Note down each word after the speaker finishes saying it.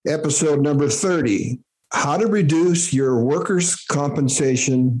episode number 30, How to Reduce Your Workers'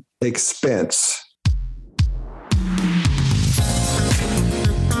 Compensation Expense.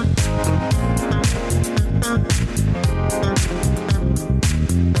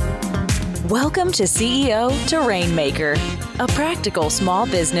 Welcome to CEO to Rainmaker, a practical small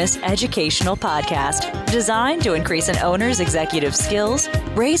business educational podcast designed to increase an owner's executive skills,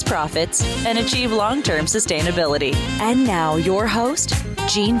 raise profits, and achieve long-term sustainability. And now your host,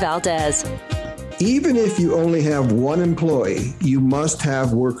 Gene Valdez. Even if you only have one employee, you must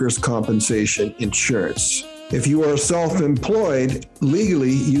have workers' compensation insurance. If you are self-employed,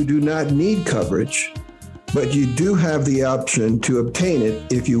 legally you do not need coverage, but you do have the option to obtain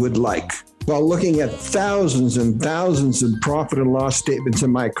it if you would like. While looking at thousands and thousands of profit and loss statements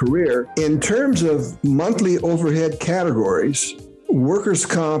in my career, in terms of monthly overhead categories, workers'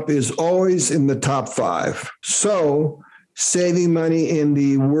 comp is always in the top 5. So saving money in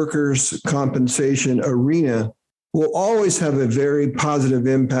the workers' compensation arena will always have a very positive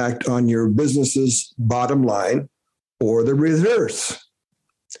impact on your business's bottom line, or the reverse.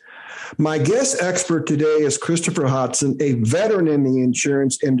 My guest expert today is Christopher Hodson, a veteran in the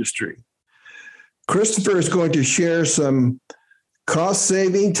insurance industry. Christopher is going to share some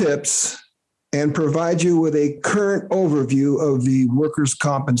cost-saving tips and provide you with a current overview of the workers'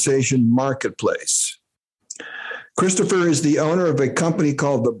 compensation marketplace. Christopher is the owner of a company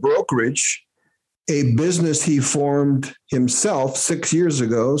called The Brokerage, a business he formed himself 6 years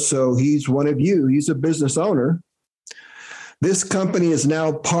ago. So he's one of you. He's a business owner. This company is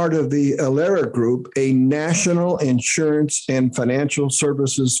now part of the Alera Group, a national insurance and financial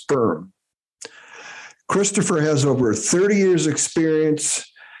services firm. Christopher has over 30 years experience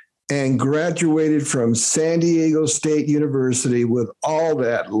and graduated from San Diego State University with all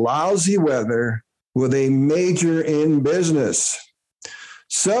that lousy weather with a major in business.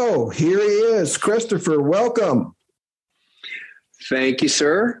 So here he is. Christopher, welcome. Thank you,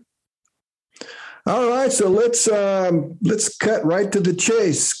 sir. All right, so let's cut right to the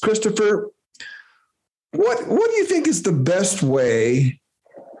chase. Christopher, what do you think is the best way,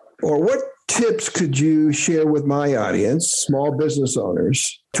 or what tips could you share with my audience, small business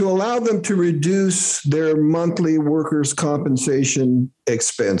owners, to allow them to reduce their monthly workers' compensation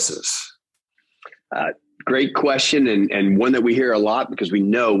expenses? Great question, and one that we hear a lot because we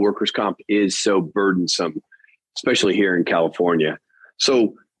know workers' comp is so burdensome, especially here in California.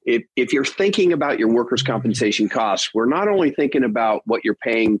 So if you're thinking about your workers' compensation costs, we're not only thinking about what you're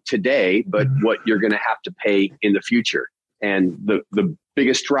paying today, but what you're going to have to pay in the future. And the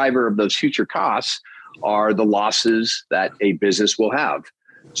biggest driver of those future costs are the losses that a business will have.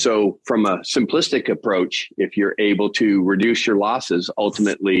 So from a simplistic approach, if you're able to reduce your losses,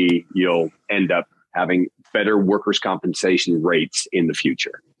 ultimately you'll end up having better workers' compensation rates in the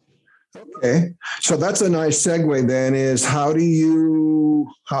future. Okay. So that's a nice segue then, is how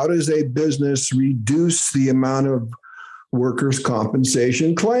does a business reduce the amount of workers'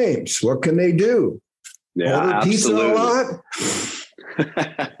 compensation claims? What can they do? Yeah, order pizza a lot?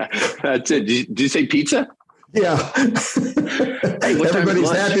 That's it. Did you say pizza? Yeah. Hey,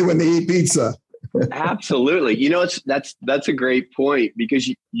 everybody's happy when they eat pizza. Absolutely. That's a great point, because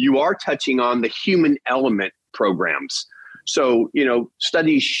you are touching on the human element programs. So,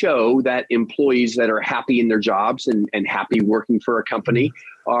 studies show that employees that are happy in their jobs and happy working for a company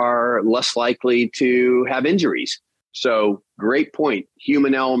are less likely to have injuries. So great point.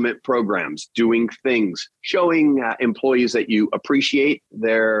 Human element programs, doing things, showing employees that you appreciate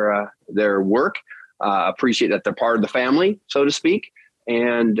their work, appreciate that they're part of the family, so to speak.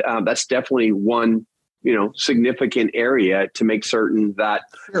 And that's definitely one, significant area to make certain that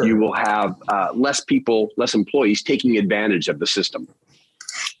you will have less employees taking advantage of the system.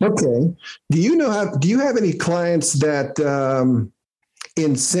 Okay. Do you have any clients that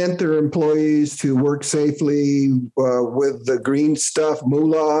incent their employees to work safely with the green stuff,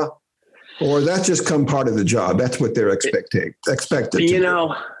 moolah, or that just come part of the job? That's what they're expected. That's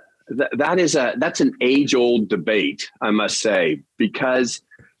an age-old debate, I must say, because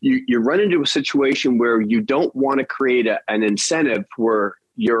you run into a situation where you don't want to create an incentive where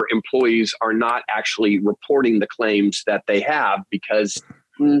your employees are not actually reporting the claims that they have, because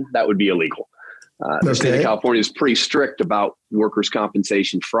that would be illegal. The state of California is pretty strict about workers'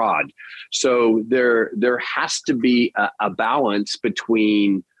 compensation fraud. So there has to be a balance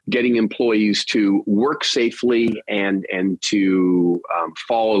between getting employees to work safely and to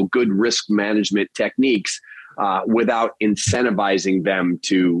follow good risk management techniques without incentivizing them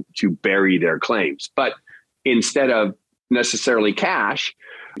to bury their claims. But instead of necessarily cash,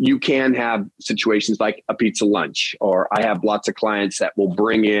 You can have situations like a pizza lunch, or I have lots of clients that will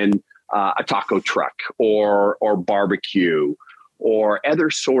bring in a taco truck or barbecue or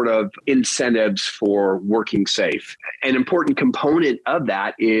other sort of incentives for working safe. An important component of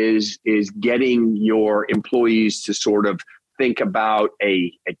that is getting your employees to sort of think about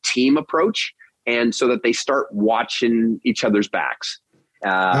a team approach, and so that they start watching each other's backs.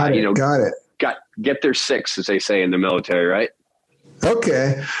 Got it. Get their six, as they say in the military, right?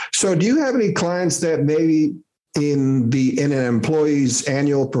 Okay. So do you have any clients that maybe in an employee's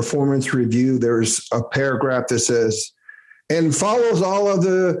annual performance review, there's a paragraph that says, and follows all of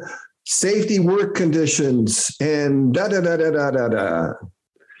the safety work conditions and da da da da da da da.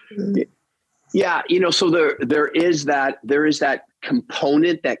 Yeah, so there is that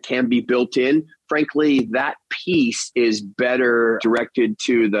component that can be built in. Frankly, that piece is better directed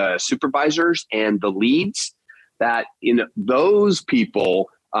to the supervisors and the leads. That those people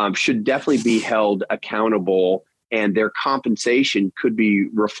should definitely be held accountable, and their compensation could be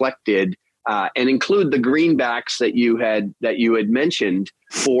reflected and include the greenbacks that you had mentioned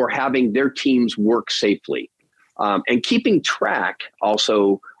for having their teams work safely, and keeping track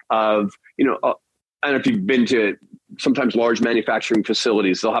also of I don't know if you've been to sometimes large manufacturing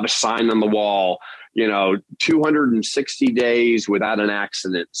facilities. They'll have a sign on the wall, 260 days without an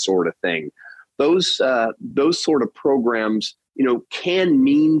accident, sort of thing. Those sort of programs, can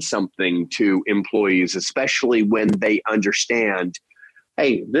mean something to employees, especially when they understand,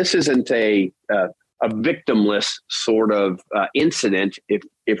 hey, this isn't a victimless sort of incident.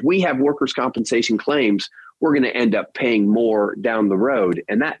 If we have workers' compensation claims, we're going to end up paying more down the road,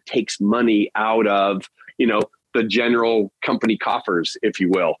 and that takes money out of the general company coffers, if you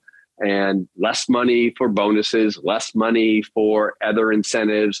will, and less money for bonuses, less money for other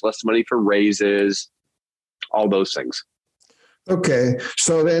incentives, less money for raises, all those things. Okay.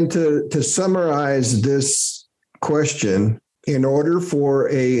 So then to summarize this question, in order for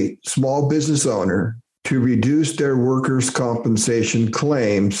a small business owner to reduce their workers' compensation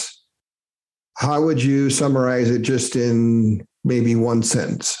claims, how would you summarize it just in maybe one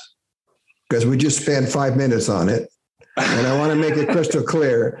sentence? Because we just spent 5 minutes on it, and I want to make it crystal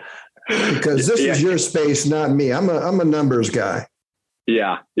clear, because this is your space, not me. I'm a numbers guy.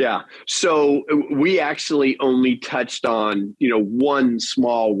 Yeah. So we actually only touched on, one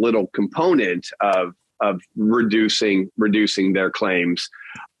small little component of reducing their claims.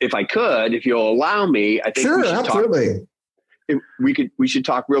 If you'll allow me, I think sure, absolutely. We should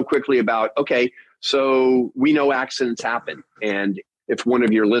talk real quickly about, okay, so we know accidents happen. And if one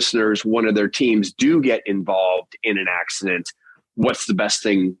of your listeners, one of their teams do get involved in an accident, what's the best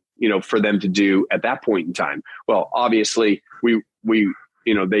thing, for them to do at that point in time? Well, obviously we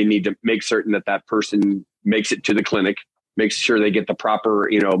they need to make certain that person makes it to the clinic, makes sure they get the proper,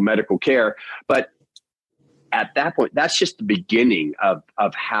 medical care. But at that point, that's just the beginning of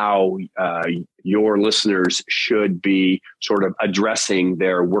how your listeners should be sort of addressing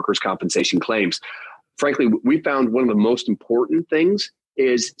their workers' compensation claims. Frankly, we found one of the most important things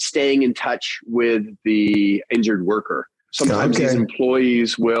is staying in touch with the injured worker. Sometimes these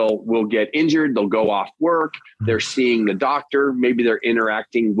employees will get injured. They'll go off work. They're seeing the doctor. Maybe they're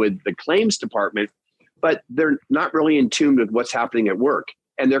interacting with the claims department, but they're not really in tune with what's happening at work.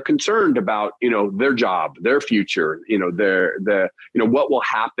 And they're concerned about, their job, their future, what will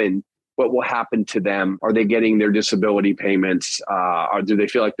happen to them? Are they getting their disability payments? Or do they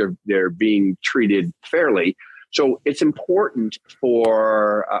feel like they're being treated fairly? So it's important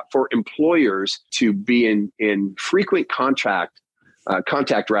for employers to be in frequent contact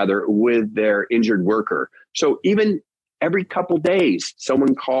with their injured worker. So even every couple days,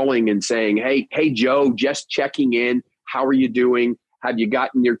 someone calling and saying, "Hey, Joe, just checking in. How are you doing? Have you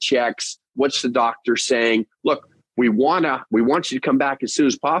gotten your checks? What's the doctor saying? Look, we want you to come back as soon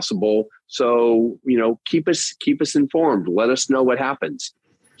as possible. So keep us informed. Let us know what happens."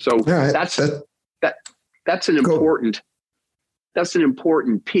 So that's an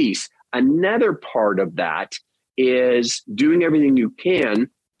important piece. Another part of that is doing everything you can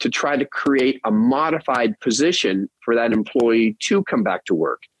to try to create a modified position for that employee to come back to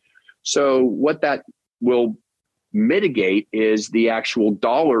work. So what that will mitigate is the actual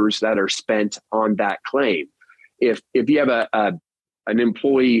dollars that are spent on that claim. If you have an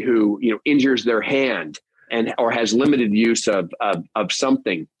employee who injures their hand or has limited use of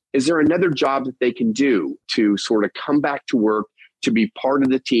something, is there another job that they can do to sort of come back to work, to be part of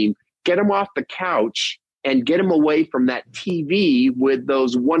the team, get them off the couch and get them away from that TV with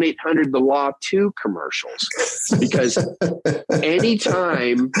those 1-800-THE-LAW-2 commercials. Because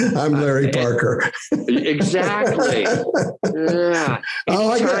anytime... I'm Larry Parker. Exactly. Yeah.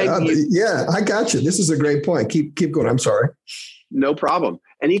 I got you. This is a great point. Keep going. I'm sorry. No problem.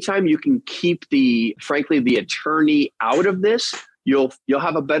 Anytime you can keep the attorney out of this, you'll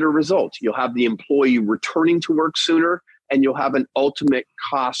have a better result. You'll have the employee returning to work sooner, and you'll have an ultimate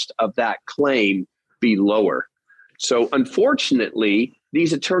cost of that claim be lower. So unfortunately,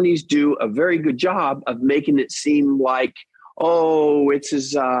 these attorneys do a very good job of making it seem like, this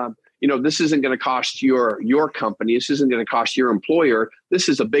isn't going to cost your company. This isn't going to cost your employer. This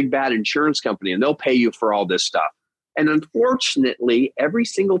is a big bad insurance company, and they'll pay you for all this stuff. And unfortunately, every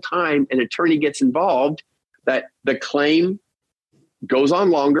single time an attorney gets involved, that the claim goes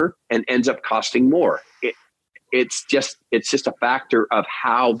on longer and ends up costing more. It's just a factor of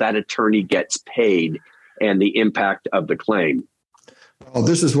how that attorney gets paid and the impact of the claim. Well,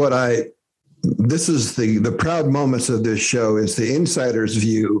 this is the proud moments of this show is the insider's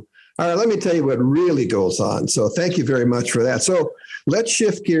view. All right, let me tell you what really goes on. So thank you very much for that. So let's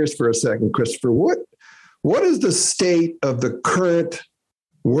shift gears for a second, Christopher. What is the state of the current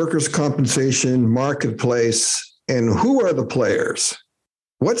workers' compensation marketplace, and who are the players?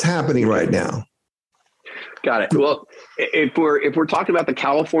 What's happening right now? Got it. Well, if we're talking about the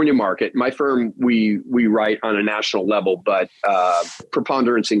California market, my firm, we write on a national level, but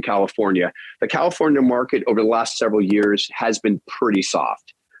preponderance in California. The California market over the last several years has been pretty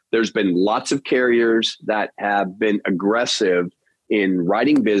soft. There's been lots of carriers that have been aggressive in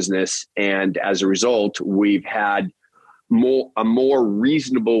writing business, and as a result, we've had a more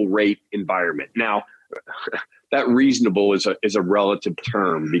reasonable rate environment. Now, that reasonable is a relative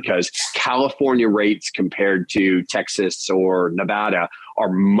term, because California rates compared to Texas or Nevada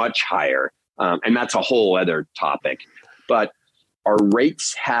are much higher. And that's a whole other topic. But our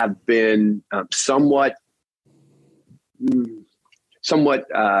rates have been somewhat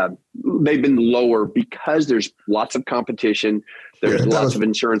they've been lower because there's lots of competition. There's lots of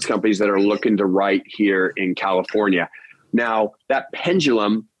insurance companies that are looking to write here in California. Now, that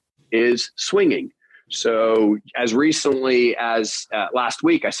pendulum is swinging. So as recently as last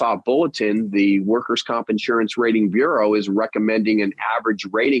week, I saw a bulletin. The Workers' Comp Insurance Rating Bureau is recommending an average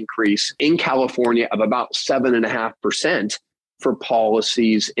rate increase in California of about 7.5% for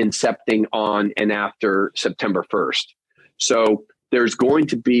policies incepting on and after September 1st. So there's going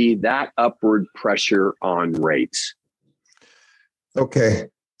to be that upward pressure on rates. Okay.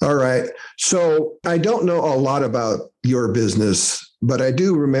 All right. So I don't know a lot about your business, but I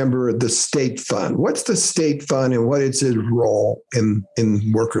do remember the state fund. What's the state fund and what is its role in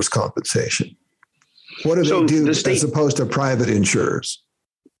workers' compensation? What do they do as opposed to private insurers?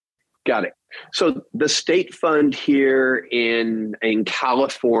 Got it. So the state fund here in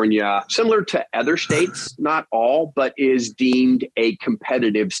California, similar to other states, not all, but is deemed a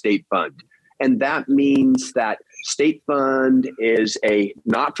competitive state fund. And that means that state fund is a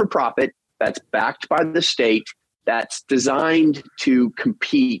not-for-profit that's backed by the state, that's designed to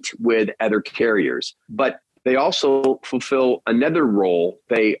compete with other carriers. But they also fulfill another role.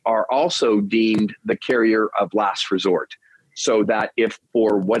 They are also deemed the carrier of last resort. So that if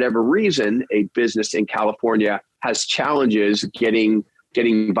for whatever reason a business in California has challenges getting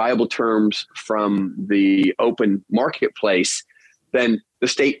viable terms from the open marketplace, then the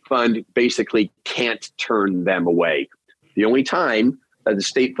state fund basically can't turn them away. The only time that the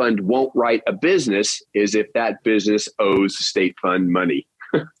state fund won't write a business is if that business owes the state fund money.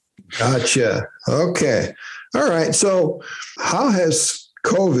 Gotcha. Okay. All right. So how has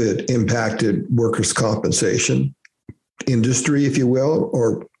COVID impacted workers' compensation industry, if you will,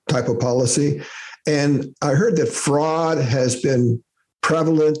 or type of policy? And I heard that fraud has been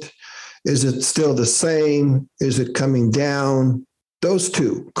prevalent. Is it still the same? Is it coming down? Those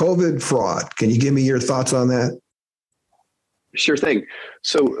two, COVID, fraud. Can you give me your thoughts on that? Sure thing.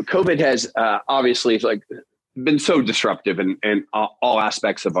 So COVID has obviously been so disruptive in all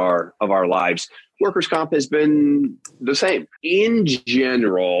aspects of our lives. Workers' comp has been the same. In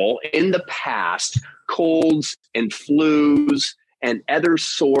general, in the past, colds and flus and other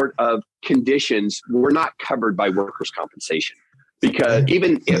sort of conditions were not covered by workers' compensation. Because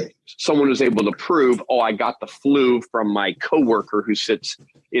even if someone was able to prove, I got the flu from my coworker who sits,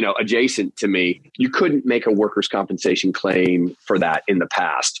 adjacent to me, you couldn't make a workers' compensation claim for that in the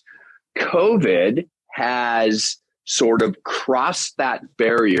past. COVID has sort of crossed that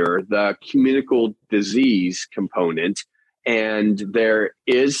barrier, the communicable disease component, and there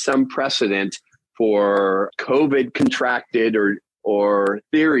is some precedent for COVID contracted or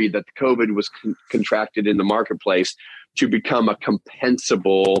theory that the COVID was contracted in the marketplace to become a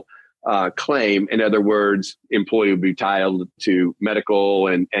compensable claim. In other words, employee would be entitled to medical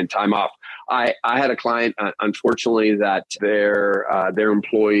and time off. I had a client, unfortunately, that their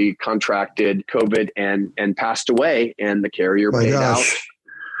employee contracted COVID and passed away, and the carrier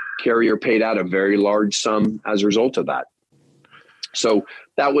paid out a very large sum as a result of that. So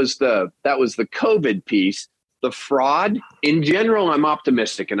that was the COVID piece. The fraud, in general, I'm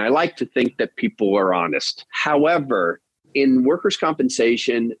optimistic, and I like to think that people are honest. However, in workers'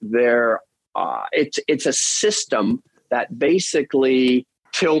 compensation, it's a system that basically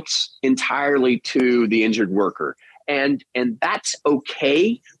tilts entirely to the injured worker, and that's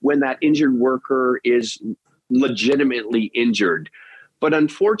okay when that injured worker is legitimately injured. But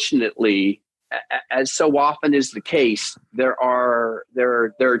unfortunately, as so often is the case, there are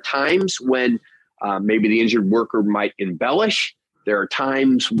times when maybe the injured worker might embellish. There are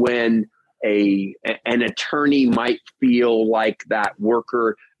times when an attorney might feel like that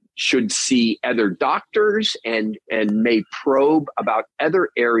worker should see other doctors and may probe about other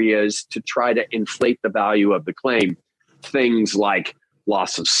areas to try to inflate the value of the claim. Things like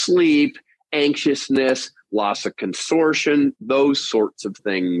loss of sleep, anxiousness, loss of consortium, those sorts of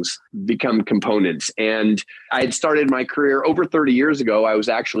things become components. And I had started my career over 30 years ago. I was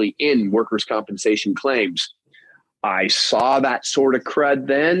actually in workers' compensation claims. I saw that sort of crud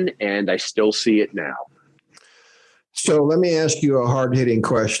then, and I still see it now. So let me ask you a hard-hitting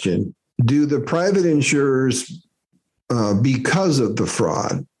question. Do the private insurers, because of the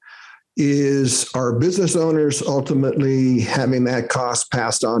fraud, are business owners ultimately having that cost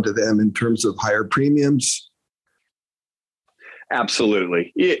passed on to them in terms of higher premiums?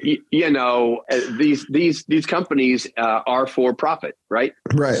 Absolutely. These companies are for profit, right?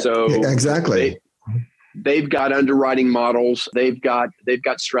 Right. So exactly. They've got underwriting models. They've got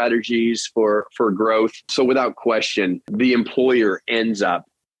strategies for growth. So without question, the employer ends up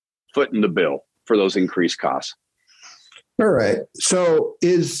footing the bill for those increased costs. All right. So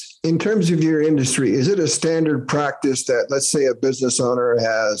in terms of your industry, is it a standard practice that, let's say, a business owner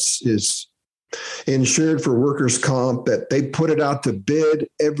is insured for workers' comp, that they put it out to bid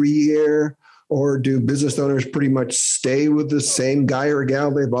every year? Or do business owners pretty much stay with the same guy or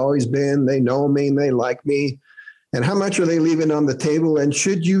gal they've always been? They know me and they like me. And how much are they leaving on the table? And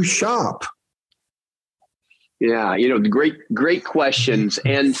should you shop? Yeah, great questions.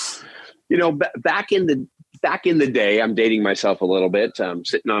 And back in the day, I'm dating myself a little bit. I'm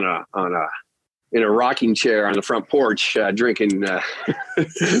sitting in a rocking chair on the front porch, drinking whatever.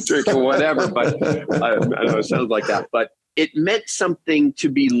 But I know it sounds like that, but it meant something to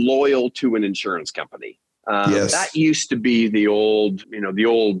be loyal to an insurance company. Yes. That used to be the old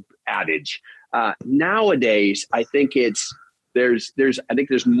adage. Nowadays, I think there's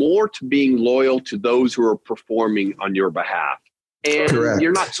more to being loyal to those who are performing on your behalf. And Correct.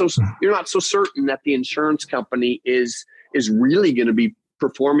 you're not so certain that the insurance company is really going to be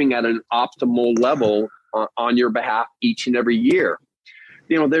performing at an optimal level on your behalf each and every year.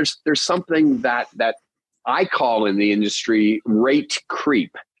 There's something that I call in the industry rate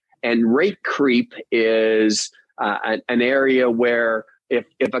creep. And rate creep is an area where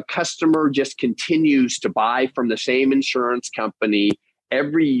if a customer just continues to buy from the same insurance company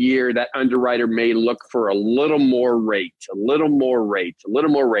every year, that underwriter may look for a little more rate. And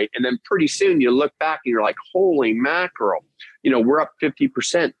then pretty soon you look back and you're like, holy mackerel, we're up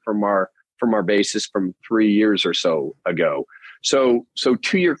 50% from our basis from 3 years or so ago. So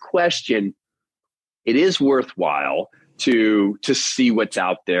to your question, it is worthwhile to see what's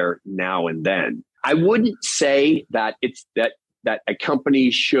out there now and then. I wouldn't say that it's that a company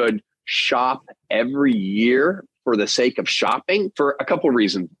should shop every year for the sake of shopping, for a couple of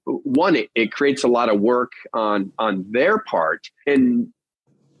reasons. One, it creates a lot of work on their part, and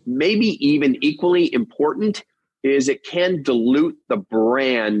maybe even equally important is it can dilute the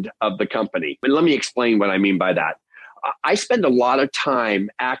brand of the company. And let me explain what I mean by that. I spend a lot of time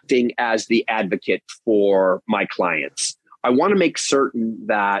acting as the advocate for my clients. I want to make certain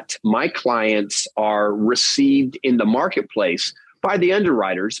that my clients are received in the marketplace by the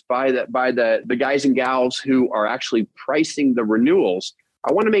underwriters, by the guys and gals who are actually pricing the renewals.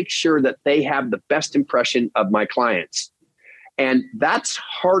 I want to make sure that they have the best impression of my clients. And that's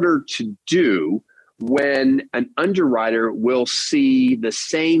harder to do when an underwriter will see the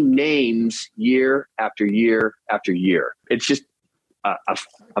same names year after year after year. It's just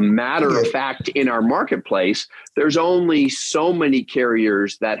a matter of fact in our marketplace. There's only so many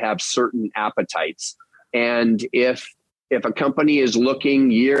carriers that have certain appetites. And if a company is looking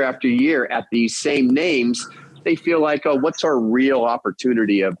year after year at these same names, they feel like, oh, what's our real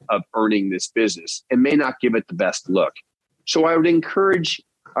opportunity of earning this business, and may not give it the best look. So I would encourage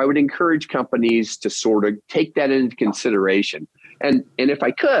companies to sort of take that into consideration. And if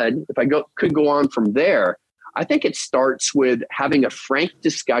I could go on from there, I think it starts with having a frank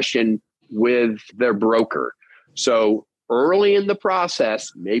discussion with their broker. So early in the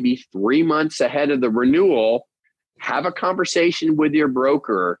process, maybe 3 months ahead of the renewal, have a conversation with your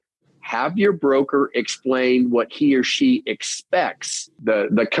broker. Have your broker explain what he or she expects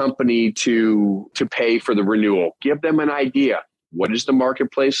the company to pay for the renewal. Give them an idea. What is the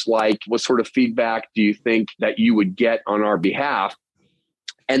marketplace like? What sort of feedback do you think that you would get on our behalf?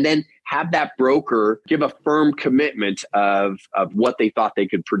 And then have that broker give a firm commitment of what they thought they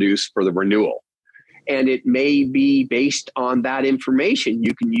could produce for the renewal. And it may be based on that information.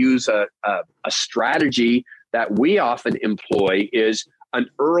 You can use a strategy that we often employ is an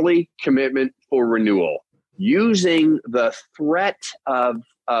early commitment for renewal, using the threat of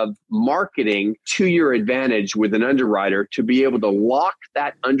marketing to your advantage with an underwriter to be able to lock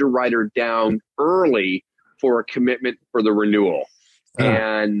that underwriter down early for a commitment for the renewal.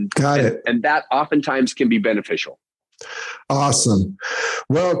 And that oftentimes can be beneficial. Awesome.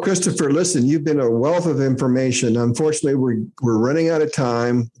 Well, Christopher, listen, you've been a wealth of information. Unfortunately, we're running out of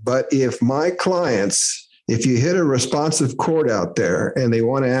time, but if my clients, if you hit a responsive chord out there and they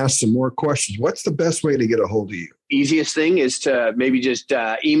want to ask some more questions, what's the best way to get a hold of you? Easiest thing is to maybe just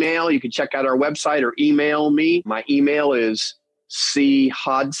email. You can check out our website or email me. My email is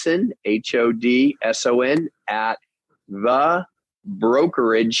chodson, HODSON, at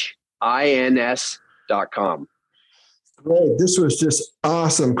thebrokerage.ins.com. Great. This was just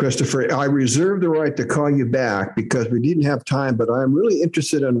awesome, Christopher. I reserve the right to call you back because we didn't have time, but I'm really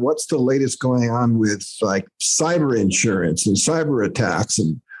interested in what's the latest going on with like cyber insurance and cyber attacks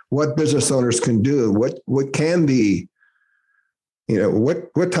and what business owners can do. What can be,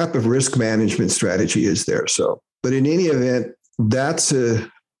 what type of risk management strategy is there? So, but in any event,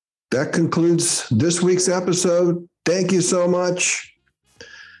 that concludes this week's episode. Thank you so much.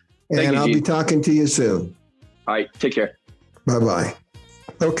 And I'll be talking to you soon. All right. Take care. Bye-bye.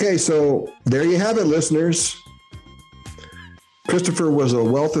 Okay. So there you have it, listeners. Christopher was a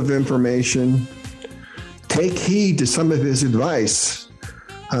wealth of information. Take heed to some of his advice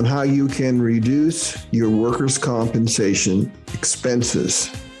on how you can reduce your workers' compensation expenses.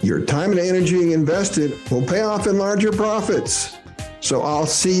 Your time and energy invested will pay off in larger profits. So I'll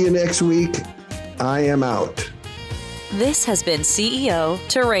see you next week. I am out. This has been CEO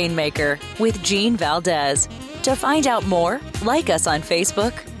to Rainmaker with Gene Valdez. To find out more, like us on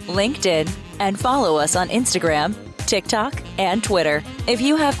Facebook, LinkedIn, and follow us on Instagram, TikTok, and Twitter. If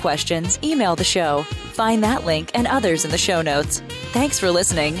you have questions, email the show. Find that link and others in the show notes. Thanks for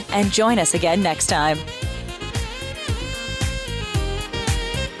listening, and join us again next time.